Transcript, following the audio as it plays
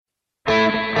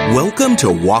Welcome to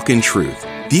Walk in Truth.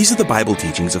 These are the Bible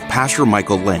teachings of Pastor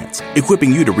Michael Lance,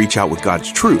 equipping you to reach out with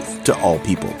God's truth to all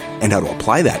people and how to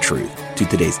apply that truth to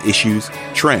today's issues,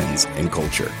 trends, and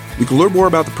culture. You can learn more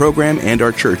about the program and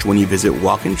our church when you visit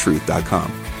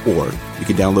walkintruth.com, or you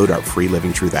can download our free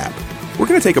Living Truth app. We're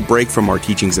going to take a break from our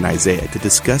teachings in Isaiah to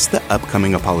discuss the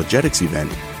upcoming apologetics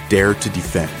event, Dare to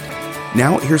Defend.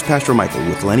 Now, here's Pastor Michael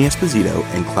with Lenny Esposito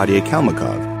and Claudia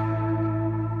Kalmakov.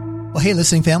 Well, hey,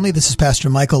 listening family, this is Pastor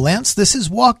Michael Lance. This is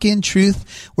Walk in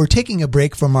Truth. We're taking a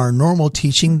break from our normal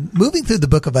teaching, moving through the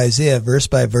book of Isaiah verse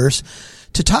by verse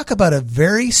to talk about a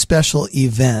very special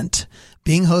event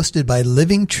being hosted by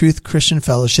Living Truth Christian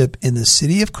Fellowship in the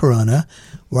city of Corona,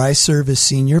 where I serve as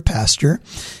senior pastor,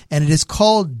 and it is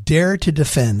called Dare to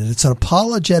Defend. And it's an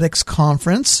apologetics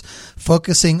conference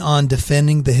focusing on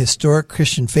defending the historic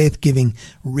Christian faith, giving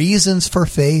reasons for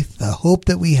faith, the hope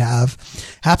that we have,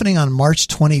 happening on March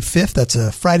 25th. That's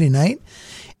a Friday night.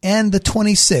 And the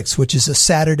 26th, which is a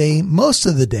Saturday, most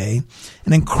of the day,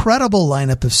 an incredible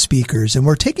lineup of speakers. And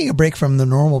we're taking a break from the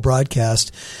normal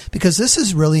broadcast because this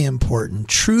is really important.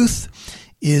 Truth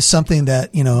is something that,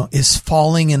 is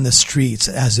falling in the streets,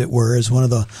 as it were, as one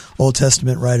of the Old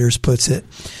Testament writers puts it.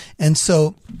 And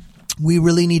so we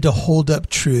really need to hold up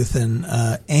truth and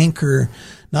anchor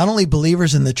not only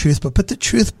believers in the truth, but put the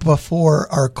truth before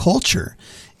our culture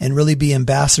and really be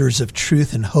ambassadors of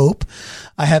truth and hope.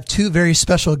 I have two very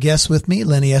special guests with me,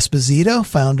 Lenny Esposito,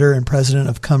 founder and president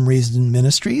of Come Reason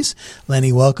Ministries.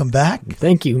 Lenny, welcome back.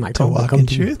 Thank you, Michael. To Walk in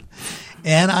Truth.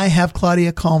 And I have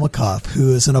Claudia Kalmakov,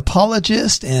 who is an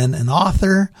apologist and an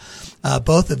author.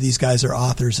 Both of these guys are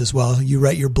authors as well. You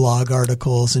write your blog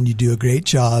articles and you do a great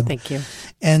job. Thank you.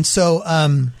 And so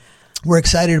we're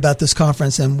excited about this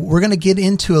conference, and we're going to get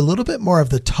into a little bit more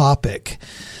of the topic.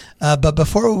 But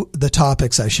before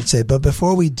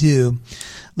we do,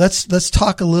 let's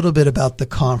talk a little bit about the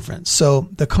conference. So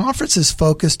the conference is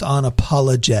focused on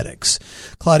apologetics.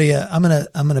 Claudia, I'm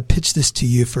gonna pitch this to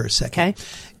you for a second.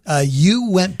 Okay.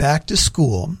 You went back to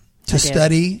school to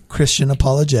study Christian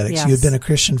apologetics. Yes. You had been a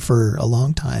Christian for a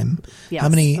long time. Yes. How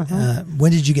many?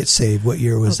 When did you get saved? What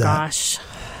year was that? Gosh,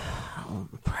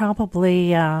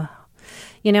 probably. I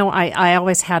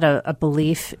always had a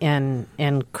belief in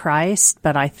Christ,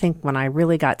 but I think when I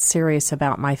really got serious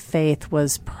about my faith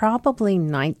was probably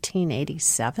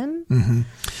 1987. Mm-hmm.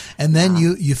 And then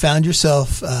you found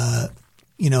yourself, a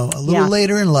little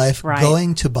later in life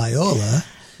going to Biola.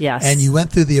 Yes. And you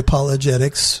went through the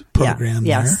apologetics program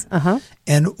there. Yes. Uh-huh.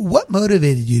 And what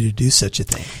motivated you to do such a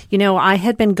thing? I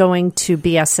had been going to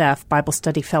BSF, Bible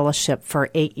Study Fellowship, for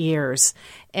 8 years.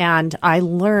 And I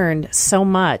learned so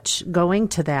much going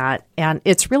to that. And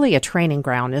it's really a training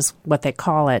ground is what they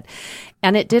call it.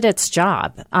 And it did its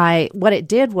job. What it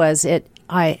did was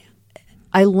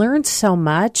I learned so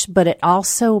much, but it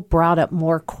also brought up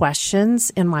more questions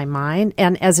in my mind.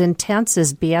 And as intense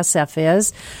as BSF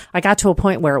is, I got to a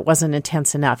point where it wasn't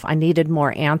intense enough. I needed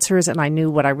more answers, and I knew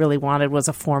what I really wanted was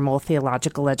a formal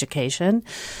theological education.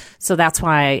 So that's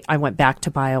why I went back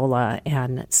to Biola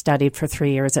and studied for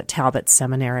 3 years at Talbot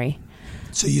Seminary.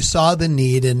 So you saw the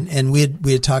need, and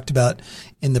we had talked about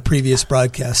in the previous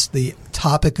broadcast the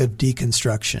topic of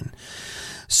deconstruction.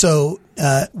 So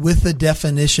with the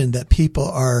definition that people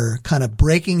are kind of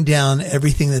breaking down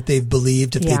everything that they've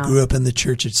believed if they grew up in the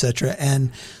church, etc.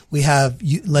 And we have,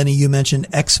 Lenny, you mentioned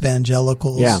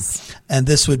ex-evangelicals. And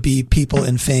this would be people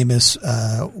in famous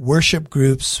worship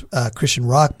groups, Christian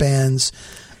rock bands,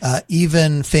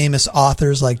 even famous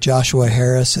authors like Joshua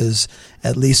Harris has,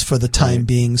 at least for the time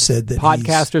being, said that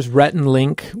podcasters, Rhett and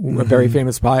Link, a very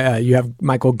famous. You have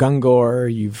Michael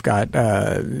Gungor. You've got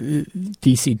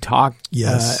DC Talk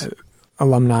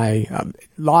alumni. A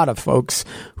lot of folks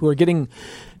who are getting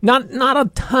not a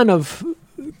ton of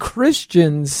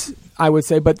Christians, I would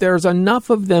say, but there's enough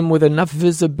of them with enough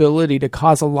visibility to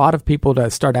cause a lot of people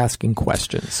to start asking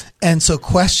questions. And so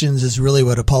questions is really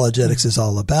what apologetics is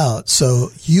all about. So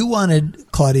you wanted,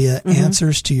 Claudia,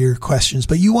 answers to your questions,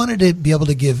 but you wanted to be able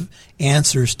to give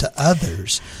answers to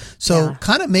others. So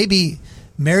kind of maybe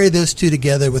marry those two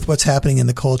together with what's happening in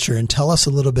the culture and tell us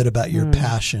a little bit about your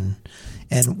passion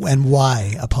and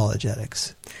why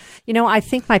apologetics. I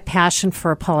think my passion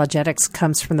for apologetics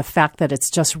comes from the fact that it's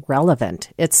just relevant.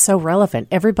 It's so relevant.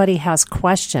 Everybody has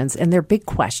questions, and they're big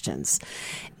questions.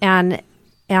 And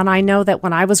I know that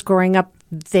when I was growing up,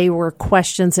 they were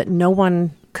questions that no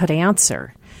one could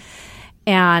answer.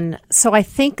 And so I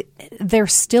think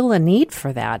there's still a need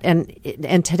for that.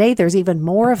 And today there's even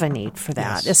more of a need for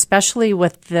that, especially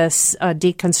with this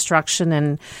deconstruction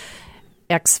and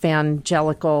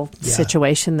ex-evangelical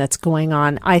situation that's going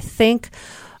on. I think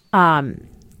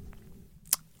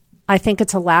I think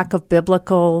it's a lack of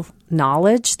biblical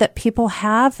knowledge that people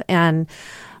have. And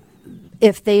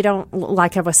if they don't,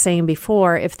 like I was saying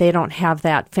before, if they don't have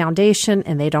that foundation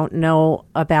and they don't know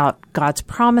about God's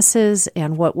promises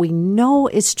and what we know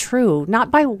is true,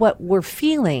 not by what we're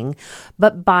feeling,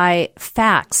 but by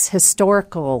facts,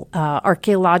 historical,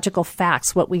 archaeological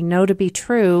facts, what we know to be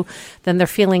true, then their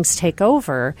feelings take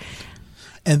over.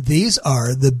 And these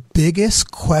are the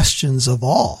biggest questions of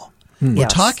all. We're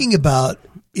talking about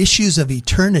issues of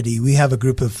eternity. We have a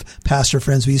group of pastor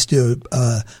friends. We used to do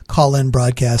a call-in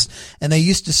broadcast, and they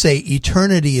used to say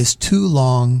eternity is too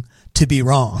long to be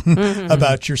wrong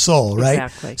about your soul, right?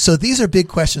 Exactly. So these are big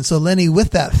questions. So Lenny,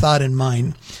 with that thought in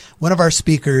mind, one of our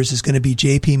speakers is going to be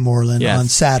J.P. Moreland on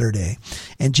Saturday.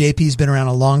 And J.P.'s been around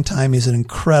a long time. He's an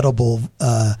incredible,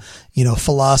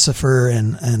 philosopher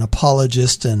and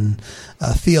apologist and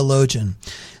theologian.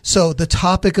 So the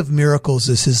topic of miracles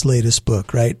is his latest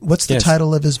book, right? What's the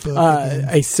title of his book?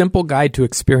 A Simple Guide to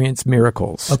Experience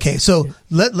Miracles. Okay, so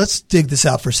let's dig this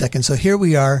out for a second. So here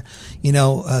we are,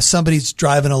 somebody's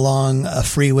driving along a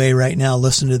freeway right now,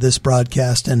 listening to this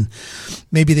broadcast, and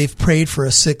maybe they've prayed for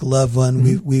a sick loved one.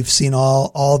 Mm-hmm. We've seen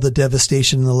all the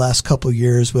devastation in the last couple of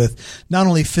years with not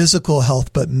only physical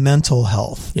health, but mental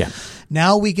health. Yeah.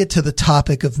 Now we get to the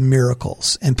topic of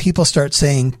miracles, and people start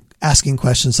asking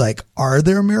questions like, are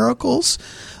there miracles?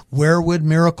 Where would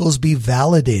miracles be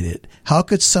validated? How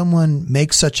could someone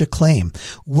make such a claim?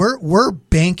 We're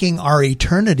banking our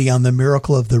eternity on the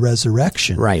miracle of the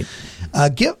resurrection. Right.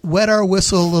 Wet our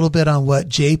whistle a little bit on what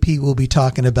JP will be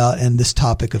talking about and this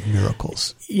topic of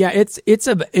miracles. Yeah, it's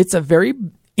a very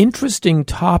interesting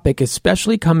topic,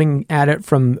 especially coming at it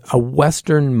from a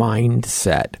Western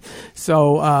mindset.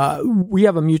 So we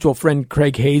have a mutual friend,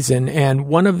 Craig Hazen, and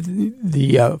one of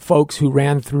the folks who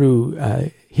ran through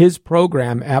his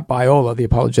program at Biola, the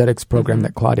apologetics program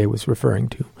that Claudia was referring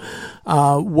to,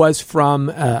 was from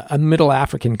a Middle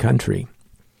African country.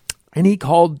 And he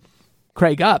called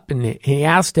Craig up and he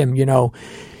asked him,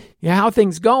 how are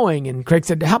things going? And Craig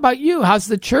said, how about you? How's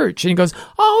the church? And he goes,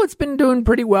 it's been doing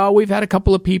pretty well. We've had a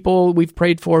couple of people we've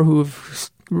prayed for who've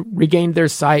regained their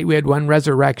sight. We had one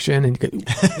resurrection. And,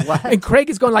 and Craig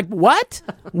is going like, what?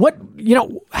 What?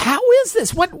 How is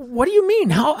this? What do you mean?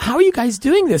 How are you guys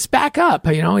doing this? Back up.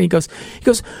 He goes,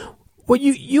 well,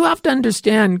 you have to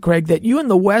understand, Craig, that you in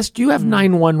the West, you have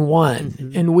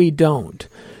 911 and we don't.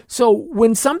 So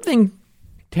when something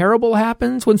terrible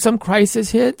happens, when some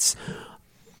crisis hits,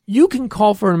 you can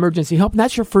call for emergency help, and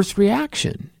that's your first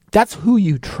reaction. That's who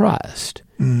you trust.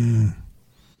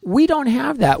 We don't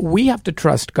have that. We have to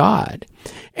trust God.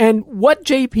 And what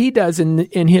JP does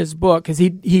in his book is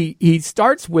he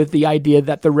starts with the idea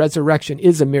that the resurrection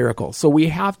is a miracle. So we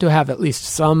have to have at least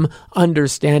some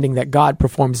understanding that God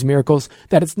performs miracles,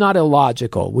 that it's not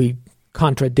illogical. We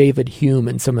contra David Hume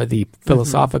and some of the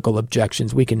philosophical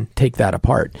objections, we can take that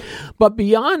apart. But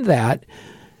beyond that,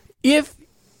 if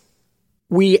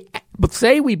we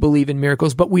say we believe in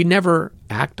miracles, but we never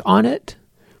act on it,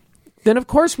 then of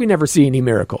course we never see any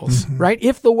miracles, right?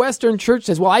 If the Western church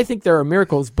says, well, I think there are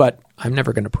miracles, but I'm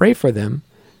never going to pray for them,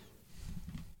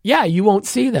 you won't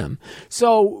see them.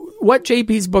 So what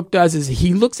JP's book does is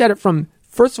he looks at it from,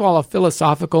 first of all, a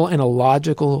philosophical and a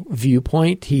logical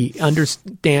viewpoint. He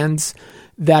understands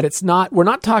that we're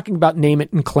not talking about name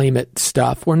it and claim it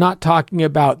stuff. We're not talking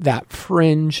about that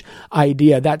fringe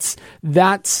idea. That's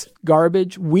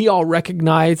garbage. We all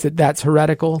recognize that that's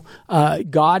heretical.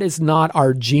 God is not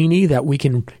our genie that we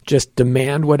can just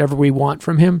demand whatever we want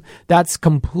from him. That's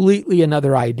completely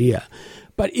another idea.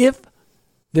 But if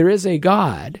there is a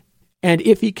God, and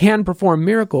if he can perform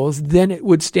miracles, then it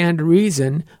would stand to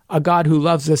reason a God who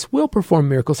loves us will perform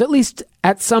miracles, at least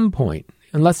at some point,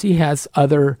 unless he has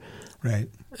other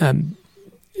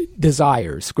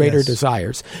desires, greater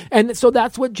desires. And so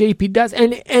that's what JP does.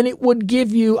 And it would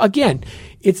give you, again,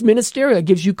 it's ministerial. It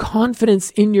gives you confidence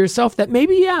in yourself that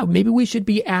maybe we should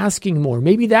be asking more.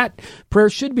 Maybe that prayer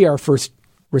should be our first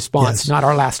response, not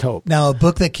our last hope. Now, a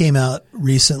book that came out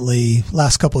recently,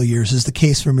 last couple of years, is The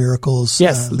Case for Miracles.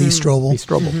 Yes, Lee Strobel. Lee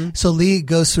Strobel. So Lee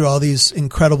goes through all these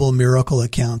incredible miracle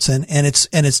accounts, and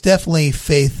it's definitely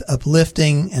faith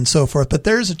uplifting and so forth. But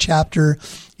there's a chapter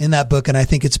in that book, and I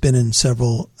think it's been in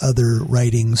several other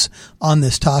writings on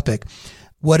this topic.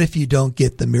 What if you don't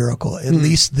get the miracle, at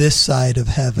least this side of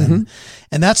heaven?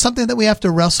 And that's something that we have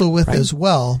to wrestle with as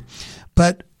well.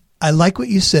 But I like what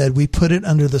you said. We put it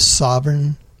under the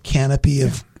sovereign canopy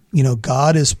of,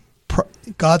 God is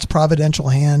God's providential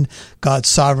hand, God's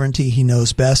sovereignty, he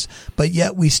knows best, but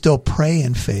yet we still pray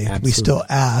in faith. Absolutely. We still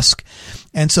ask.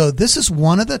 And so this is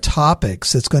one of the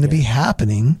topics that's going to be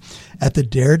happening at the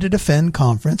Dare to Defend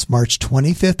conference, March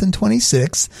 25th and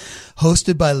 26th,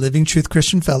 hosted by Living Truth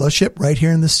Christian Fellowship right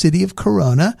here in the city of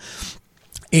Corona.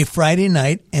 A Friday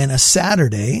night and a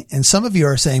Saturday. And some of you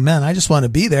are saying, man, I just want to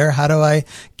be there. How do I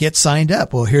get signed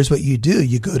up? Well, here's what you do.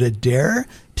 You go to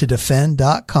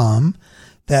daretodefend.com.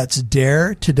 That's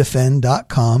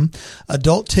daretodefend.com.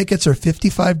 Adult tickets are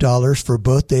 $55 for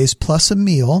both days plus a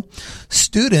meal.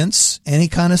 Students, any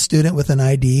kind of student with an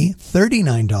ID,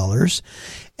 $39.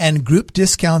 And group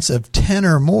discounts of 10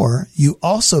 or more, you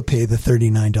also pay the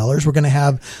 $39. We're going to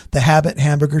have the Habit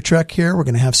hamburger truck here. We're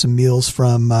going to have some meals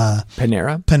from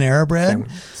Panera Bread.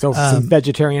 So some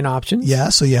vegetarian options. Yeah,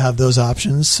 so you have those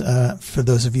options for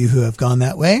those of you who have gone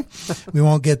that way. We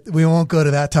won't go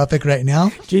to that topic right now.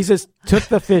 Jesus took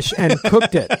the fish and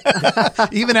cooked it.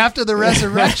 Even after the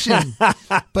resurrection.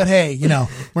 But hey,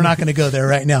 we're not going to go there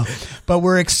right now. But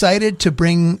we're excited to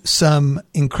bring some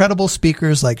incredible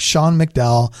speakers like Sean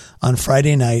McDowell on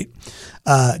Friday night,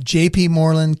 J.P.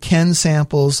 Moreland, Ken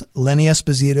Samples, Lenny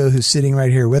Esposito, who's sitting right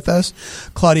here with us,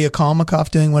 Claudia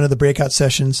Kalmakoff doing one of the breakout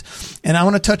sessions. And I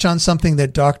want to touch on something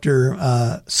that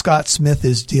Dr. Scott Smith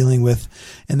is dealing with,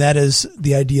 and that is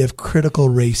the idea of critical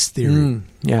race theory.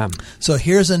 Yeah. So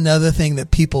here's another thing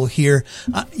that people hear.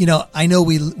 I know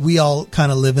we all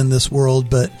kind of live in this world,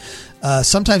 but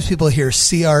sometimes people hear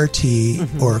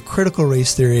CRT or critical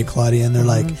race theory, Claudia, and they're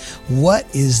like, what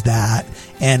is that?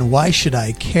 And why should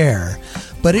I care?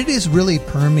 But it is really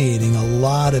permeating a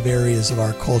lot of areas of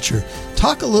our culture.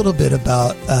 Talk a little bit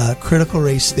about critical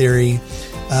race theory.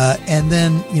 And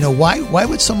then, why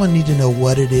would someone need to know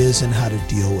what it is and how to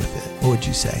deal with it? What would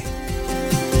you say?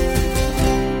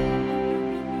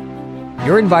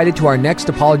 You're invited to our next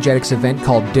apologetics event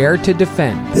called Dare to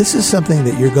Defend. This is something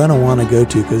that you're going to want to go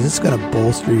to because it's going to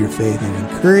bolster your faith and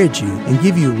encourage you and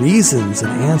give you reasons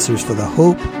and answers for the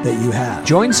hope that you have.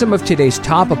 Join some of today's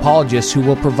top apologists who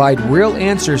will provide real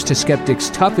answers to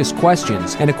skeptics' toughest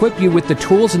questions and equip you with the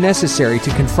tools necessary to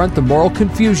confront the moral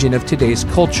confusion of today's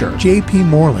culture. J.P.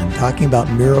 Moreland talking about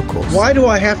miracles. Why do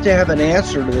I have to have an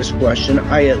answer to this question?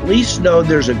 I at least know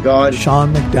there's a God.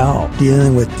 Sean McDowell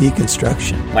dealing with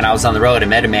deconstruction. When I was on the road, I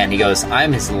met a man, he goes,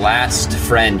 I'm his last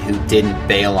friend who didn't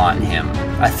bail on him.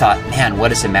 I thought, man,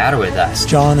 what is the matter with us?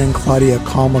 John and Claudia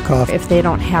Kalmakoff. If they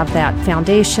don't have that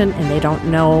foundation and they don't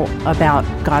know about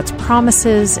God's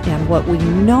promises and what we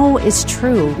know is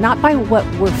true, not by what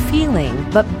we're feeling,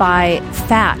 but by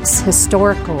facts,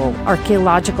 historical,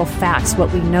 archaeological facts,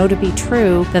 what we know to be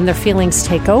true, then their feelings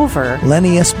take over.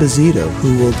 Lenny Esposito,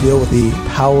 who will deal with the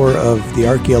power of the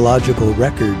archaeological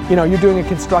record. You're doing a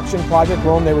construction project,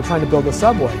 Rome, they were trying to build a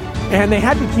subway. And they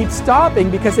had to keep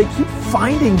stopping because they keep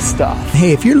finding stuff.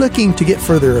 Hey, if you're looking to get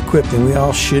further equipped, and we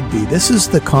all should be, this is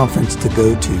the conference to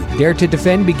go to. Dare to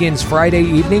Defend begins Friday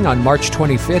evening on March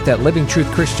 25th at Living Truth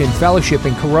Christian Fellowship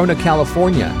in Corona,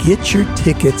 California. Get your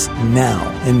tickets now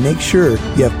and make sure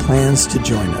you have plans to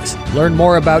join us. Learn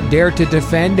more about Dare to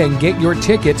Defend and get your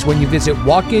tickets when you visit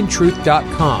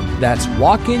walkintruth.com. That's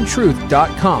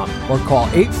walkintruth.com or call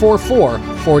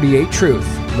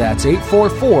 844-48-TRUTH. That's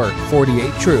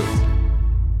 844-48-TRUTH.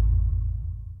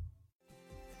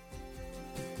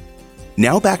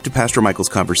 Now back to Pastor Michael's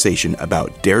conversation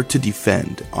about Dare to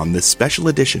Defend on this special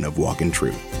edition of Walk in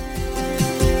Truth.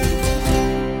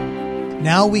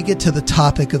 Now we get to the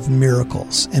topic of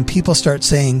miracles, and people start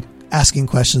asking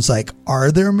questions like,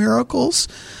 are there miracles?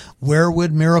 Where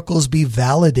would miracles be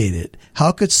validated?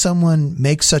 How could someone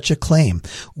make such a claim?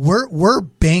 We're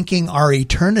banking our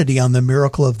eternity on the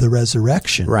miracle of the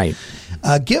resurrection. Right.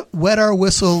 Wet our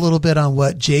whistle a little bit on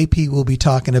what JP will be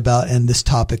talking about in this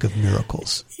topic of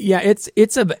miracles. Yeah,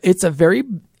 it's a very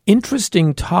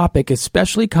interesting topic,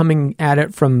 especially coming at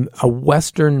it from a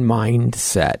Western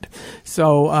mindset.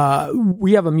 So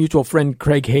we have a mutual friend,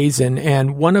 Craig Hazen,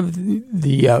 and one of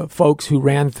the folks who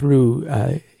ran through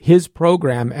his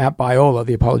program at Biola,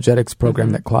 the apologetics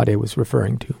program that Claudia was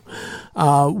referring to,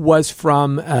 was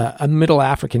from a Middle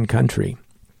African country.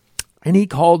 And he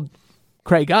called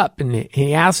Craig up and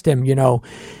he asked him,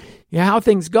 how are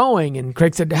things going? And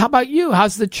Craig said, how about you?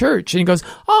 How's the church? And he goes,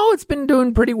 it's been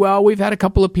doing pretty well. We've had a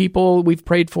couple of people we've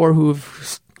prayed for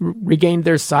who've regained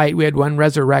their sight. We had one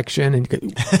resurrection.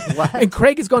 And, and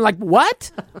Craig is going like,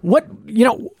 what? What?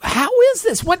 How is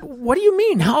this? What do you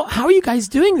mean? How are you guys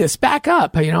doing this? Back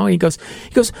up. He goes,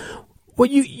 well,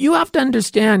 you have to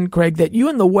understand, Craig, that you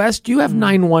in the West, you have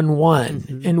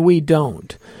 911 and we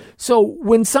don't. So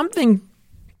when something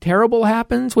terrible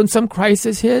happens, when some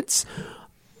crisis hits,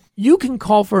 you can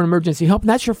call for emergency help, and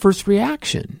that's your first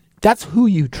reaction. That's who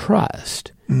you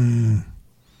trust.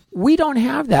 We don't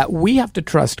have that. We have to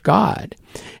trust God.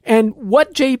 And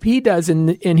what JP does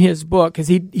in his book is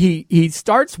he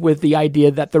starts with the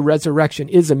idea that the resurrection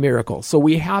is a miracle. So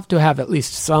we have to have at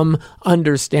least some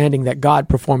understanding that God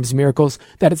performs miracles,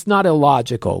 that it's not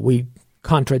illogical. We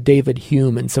contra David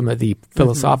Hume and some of the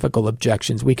philosophical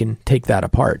objections, we can take that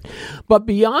apart. But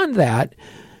beyond that,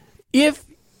 if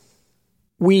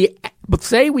we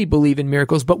say we believe in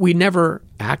miracles, but we never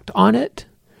act on it,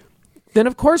 then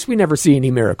of course we never see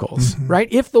any miracles, right?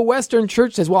 If the Western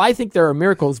church says, well, I think there are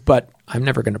miracles, but I'm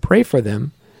never going to pray for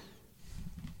them,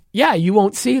 yeah, you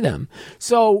won't see them.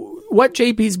 So what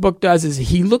JP's book does is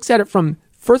he looks at it from,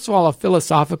 first of all, a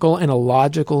philosophical and a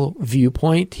logical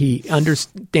viewpoint. He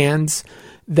understands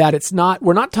that it's not,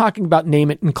 we're not talking about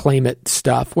name it and claim it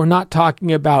stuff. We're not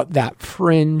talking about that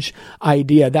fringe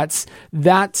idea.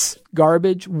 That's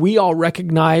garbage. We all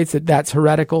recognize that that's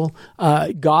heretical.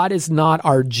 God is not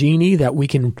our genie that we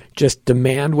can just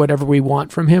demand whatever we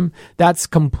want from him. That's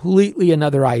completely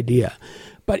another idea.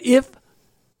 But if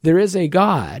there is a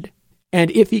God,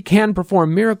 and if he can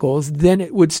perform miracles, then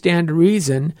it would stand to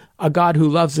reason a God who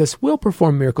loves us will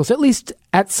perform miracles, at least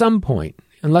at some point,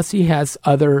 unless he has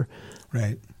other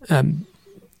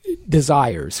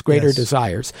desires, greater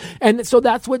desires. And so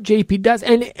that's what JP does.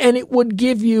 And it would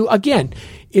give you, again,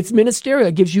 it's ministerial.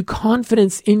 It gives you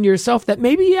confidence in yourself that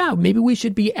maybe we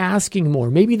should be asking more.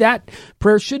 Maybe that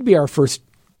prayer should be our first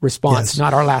response,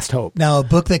 not our last hope. Now, a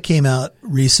book that came out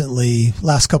recently,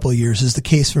 last couple of years, is The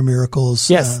Case for Miracles.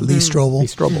 Yes, Lee Strobel. Lee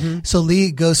Strobel. So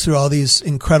Lee goes through all these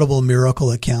incredible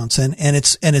miracle accounts, and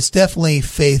it's definitely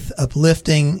faith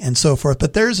uplifting and so forth.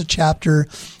 But there's a chapter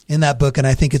in that book, and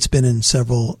I think it's been in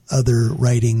several other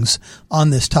writings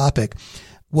on this topic.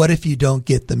 What if you don't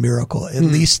get the miracle, at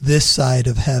least this side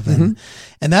of heaven?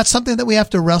 And that's something that we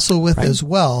have to wrestle with as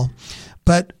well.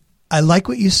 But I like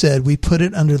what you said. We put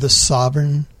it under the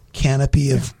sovereign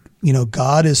canopy of,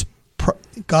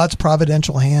 God's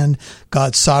providential hand,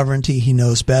 God's sovereignty. He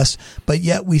knows best, but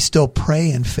yet we still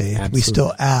pray in faith. Absolutely. We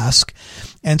still ask.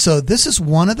 And so this is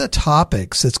one of the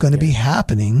topics that's going to be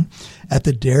happening at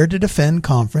the Dare to Defend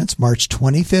conference, March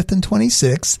 25th and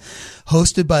 26th,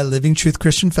 hosted by Living Truth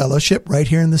Christian Fellowship right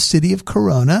here in the city of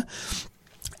Corona.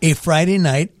 A Friday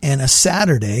night and a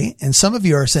Saturday. And some of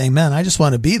you are saying, man, I just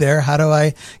want to be there. How do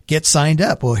I get signed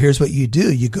up? Well, here's what you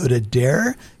do. You go to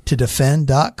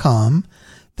daretodefend.com.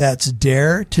 That's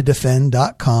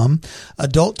daretodefend.com.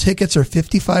 Adult tickets are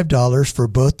 $55 for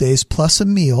both days plus a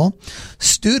meal.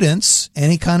 Students,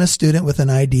 any kind of student with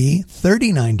an ID,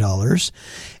 $39.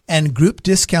 And group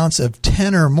discounts of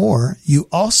 10 or more, you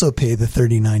also pay the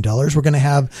 $39. We're going to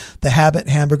have the Habit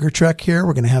hamburger truck here.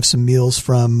 We're going to have some meals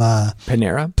from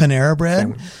Panera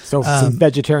Bread. So some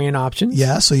vegetarian options.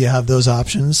 Yeah, so you have those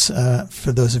options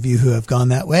for those of you who have gone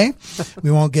that way.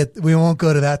 We won't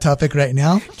go to that topic right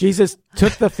now. Jesus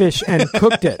took the fish and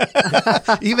cooked it.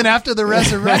 Even after the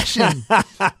resurrection.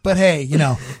 But hey,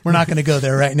 we're not going to go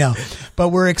there right now. But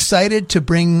we're excited to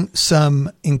bring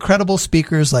some incredible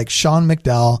speakers like Sean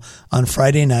McDowell on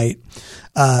Friday night,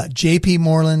 J.P.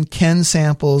 Moreland, Ken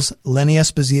Samples, Lenny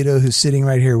Esposito, who's sitting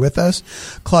right here with us,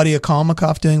 Claudia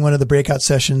Kalmakoff doing one of the breakout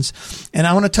sessions. And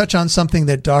I want to touch on something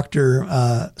that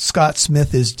Dr. Scott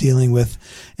Smith is dealing with,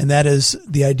 and that is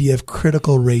the idea of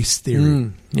critical race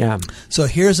theory. So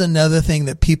here's another thing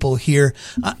that people hear.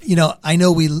 I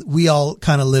know we all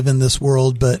kind of live in this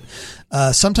world, but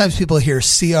sometimes people hear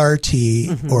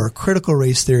CRT or critical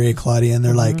race theory, Claudia, and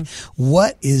they're like,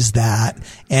 what is that?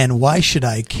 And why should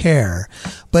I care?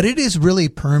 But it is really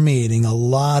permeating a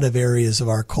lot of areas of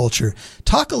our culture.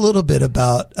 Talk a little bit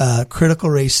about critical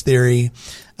race theory.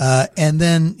 And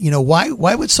then,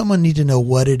 why would someone need to know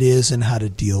what it is and how to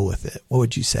deal with it? What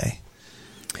would you say?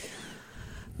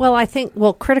 Well, I think,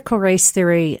 critical race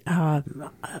theory, I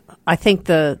think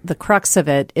the crux of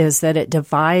it is that it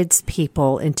divides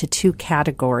people into two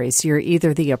categories. You're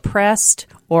either the oppressed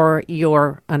or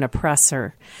you're an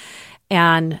oppressor.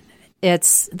 And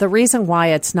it's the reason why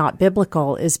it's not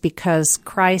biblical is because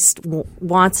Christ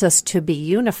wants us to be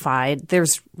unified.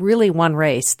 There's really one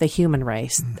race, the human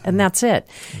race, and that's it.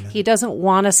 Amen. He doesn't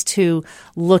want us to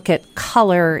look at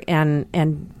color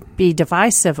and be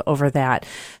divisive over that.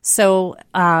 So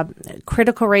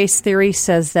critical race theory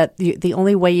says that the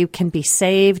only way you can be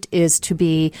saved is to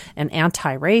be an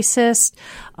anti-racist.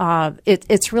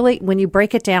 It's really, when you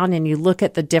break it down and you look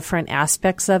at the different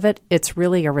aspects of it, it's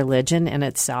really a religion in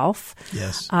itself.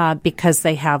 Yes. Because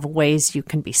they have ways you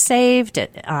can be saved.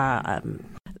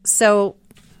 So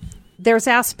there's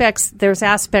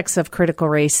aspects of critical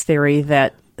race theory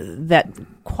that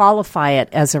qualify it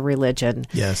as a religion.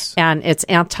 Yes. And it's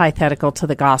antithetical to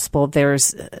the gospel.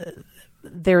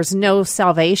 There's no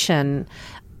salvation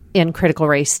in critical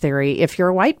race theory if you're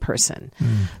a white person.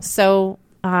 So,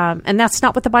 and that's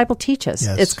not what the Bible teaches.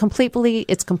 Yes. It's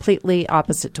completely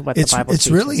opposite to what the Bible teaches.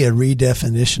 It's really a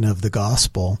redefinition of the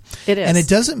gospel. It is. And it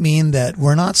doesn't mean that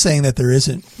we're not saying that there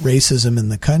isn't racism in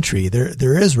the country.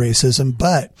 There is racism,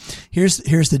 but here's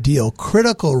the deal.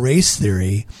 Critical race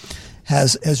theory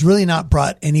has really not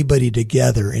brought anybody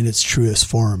together in its truest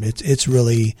form. It's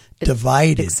really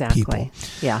divided people.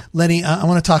 Yeah. Lenny, I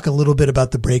want to talk a little bit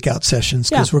about the breakout sessions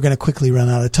because we're going to quickly run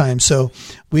out of time. So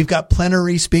we've got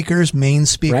plenary speakers, main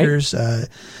speakers. Right.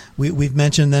 We've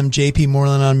mentioned them. J.P.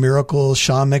 Moreland on miracles,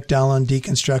 Sean McDowell on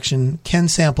deconstruction. Ken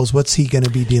Samples, what's he going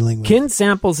to be dealing with? Ken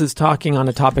Samples is talking on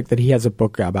a topic that he has a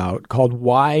book about called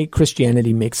Why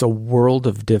Christianity Makes a World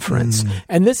of Difference.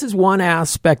 And this is one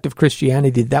aspect of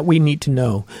Christianity that we need to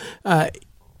know.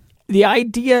 The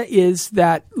idea is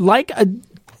that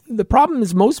the problem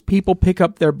is most people pick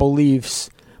up their beliefs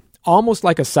almost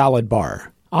like a salad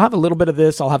bar. I'll have a little bit of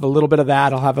this, I'll have a little bit of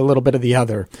that, I'll have a little bit of the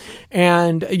other.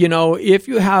 And, if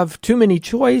you have too many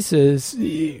choices,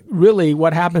 really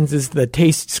what happens is the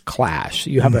tastes clash.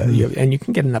 You have and you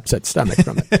can get an upset stomach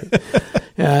from it.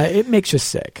 It makes you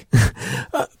sick.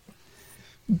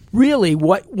 Really,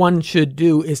 what one should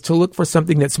do is to look for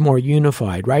something that's more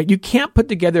unified, right? You can't put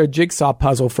together a jigsaw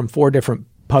puzzle from 4 different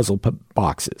puzzle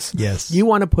boxes. Yes. You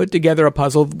want to put together a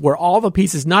puzzle where all the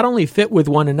pieces not only fit with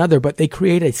one another, but they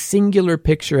create a singular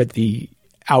picture at the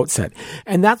outset.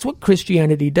 And that's what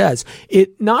Christianity does.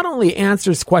 It not only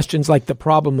answers questions like the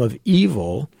problem of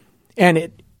evil, and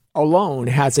it alone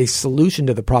has a solution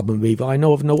to the problem of evil. I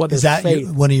know of no other faith. Is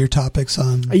that one of your topics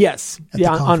on? Yes.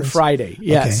 On Friday.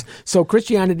 Yes. Okay. So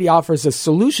Christianity offers a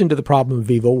solution to the problem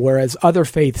of evil, whereas other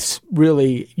faiths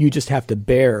really, you just have to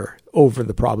bear over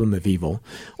the problem of evil,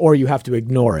 or you have to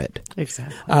ignore it.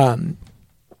 Exactly.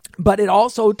 But it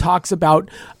also talks about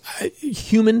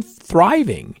human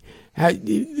thriving.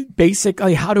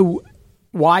 Basically,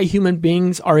 why human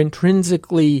beings are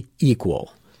intrinsically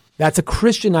equal. That's a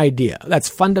Christian idea. That's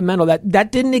fundamental.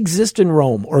 That didn't exist in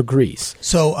Rome or Greece.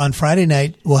 So on Friday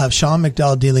night, we'll have Sean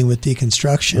McDowell dealing with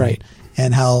deconstruction. Right.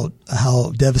 And how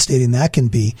devastating that can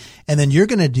be. And then you're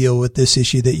going to deal with this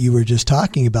issue that you were just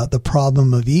talking about, the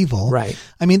problem of evil. Right.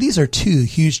 I mean, these are 2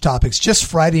 huge topics, just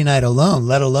Friday night alone,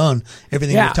 let alone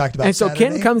everything we've talked about. And so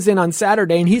Saturday. Ken comes in on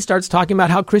Saturday and he starts talking about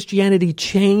how Christianity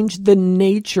changed the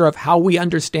nature of how we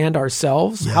understand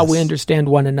ourselves, how we understand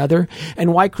one another,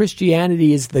 and why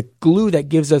Christianity is the glue that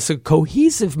gives us a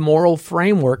cohesive moral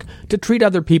framework to treat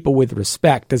other people with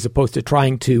respect as opposed to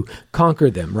trying to conquer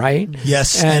them, right?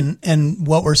 Yes. And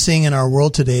what we're seeing in our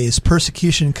world today is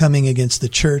persecution coming against the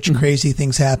church, crazy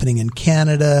things happening in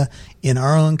Canada, in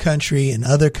our own country, in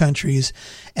other countries.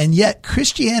 And yet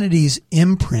Christianity's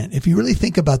imprint, if you really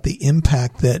think about the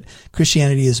impact that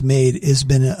Christianity has made, has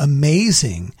been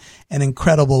amazing and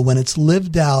incredible when it's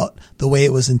lived out the way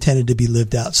it was intended to be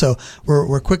lived out. So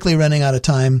we're quickly running out of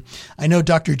time. I know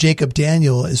Dr. Jacob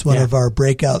Daniel is one of our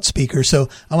breakout speakers. So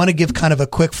I want to give kind of a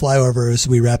quick flyover as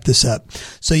we wrap this up.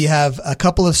 So you have a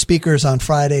couple of speakers on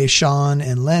Friday, Sean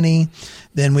and Lenny.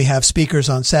 Then we have speakers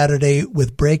on Saturday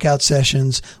with breakout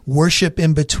sessions, worship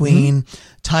in between,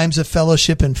 times of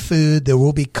fellowship and food. There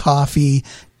will be coffee,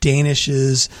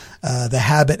 Danishes, the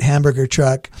Habit hamburger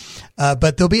truck.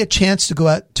 But there'll be a chance to go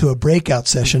out to a breakout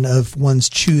session of one's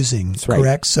choosing,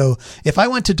 correct? So if I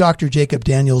went to Dr. Jacob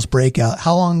Daniel's breakout,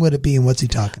 how long would it be and what's he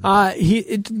talking about?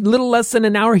 It's a little less than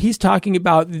an hour. He's talking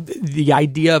about the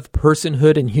idea of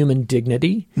personhood and human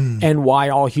dignity and why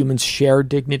all humans share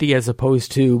dignity as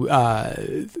opposed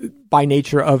to by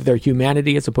nature of their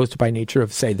humanity as opposed to by nature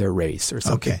of, say, their race or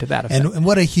something to that effect. And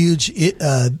what a huge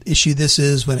issue this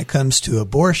is when it comes to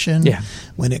abortion,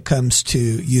 when it comes to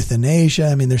euthanasia.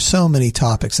 I mean, there's so many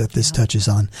topics that this touches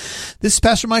on. This is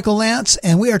Pastor Michael Lance,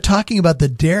 and we are talking about the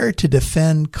Dare to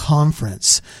Defend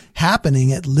conference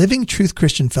happening at Living Truth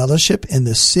Christian Fellowship in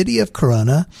the city of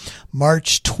Corona,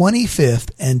 March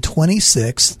 25th and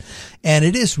 26th. And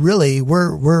it is really,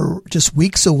 we're just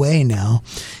weeks away now.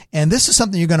 And this is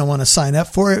something you're going to want to sign up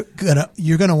for.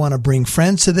 You're going to want to bring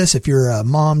friends to this. If you're a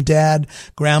mom, dad,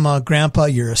 grandma, grandpa,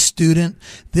 you're a student,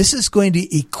 this is going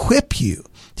to equip you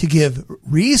to give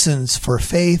reasons for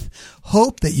faith,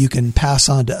 hope that you can pass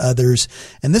on to others.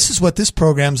 And this is what this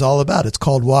program's all about. It's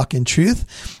called Walk in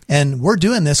Truth. And we're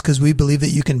doing this because we believe that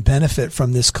you can benefit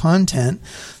from this content.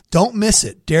 Don't miss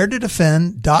it.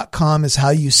 DareToDefend.com is how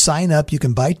you sign up. You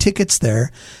can buy tickets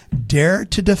there.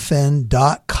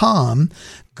 DareToDefend.com.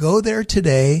 Go there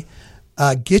today.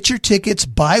 Get your tickets,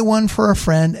 buy one for a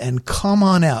friend, and come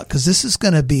on out, because this is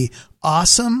going to be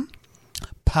awesome,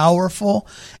 powerful,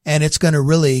 and it's going to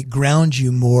really ground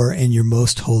you more in your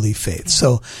most holy faith.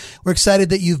 So we're excited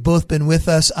that you've both been with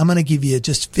us. I'm going to give you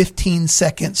just 15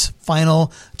 seconds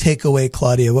final takeaway.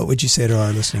 Claudia, what would you say to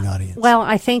our listening audience? Well,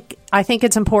 I think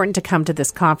it's important to come to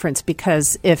this conference,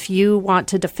 because if you want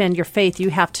to defend your faith, you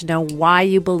have to know why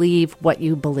you believe what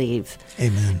you believe.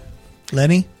 Amen.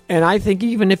 Lenny? And I think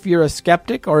even if you're a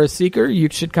skeptic or a seeker, you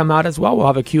should come out as well. We'll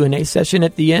have a Q&A session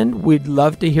at the end. We'd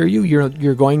love to hear you.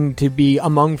 You're going to be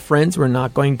among friends. We're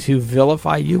not going to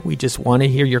vilify you. We just want to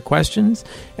hear your questions,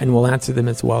 and we'll answer them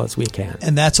as well as we can.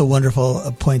 And that's a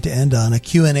wonderful point to end on, a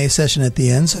Q&A session at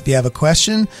the end. So if you have a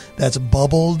question that's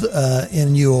bubbled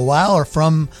in you a while or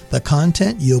from the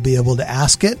content, you'll be able to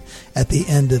ask it at the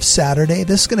end of Saturday.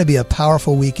 This is going to be a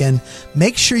powerful weekend.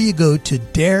 Make sure you go to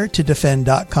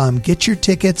daretodefend.com. Get your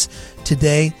tickets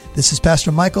today. This is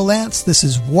Pastor Michael Lance. This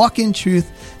is Walk in Truth.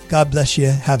 God bless you.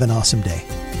 Have an awesome day.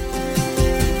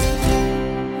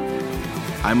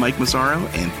 I'm Mike Mazzaro,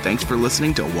 and thanks for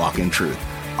listening to Walk in Truth.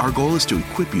 Our goal is to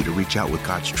equip you to reach out with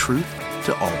God's truth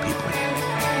to all people.